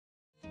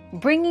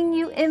bringing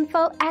you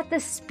info at the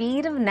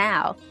speed of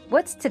now.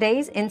 What's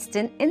today's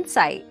instant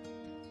insight?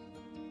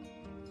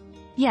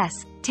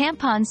 Yes,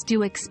 tampons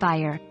do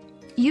expire.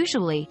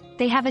 Usually,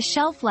 they have a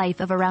shelf life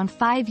of around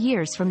 5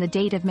 years from the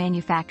date of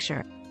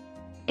manufacture.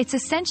 It's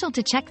essential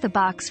to check the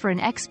box for an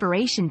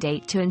expiration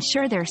date to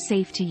ensure they're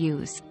safe to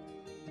use.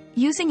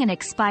 Using an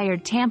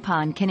expired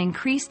tampon can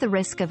increase the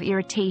risk of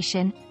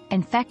irritation,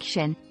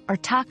 infection, or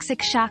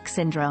toxic shock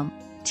syndrome,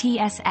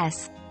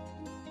 TSS.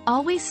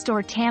 Always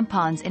store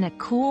tampons in a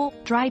cool,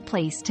 dry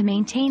place to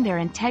maintain their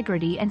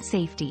integrity and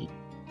safety.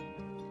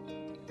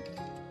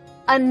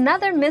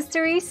 Another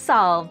mystery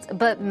solved,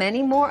 but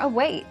many more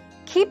await.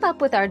 Keep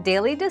up with our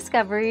daily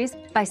discoveries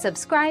by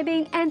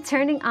subscribing and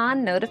turning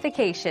on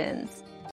notifications.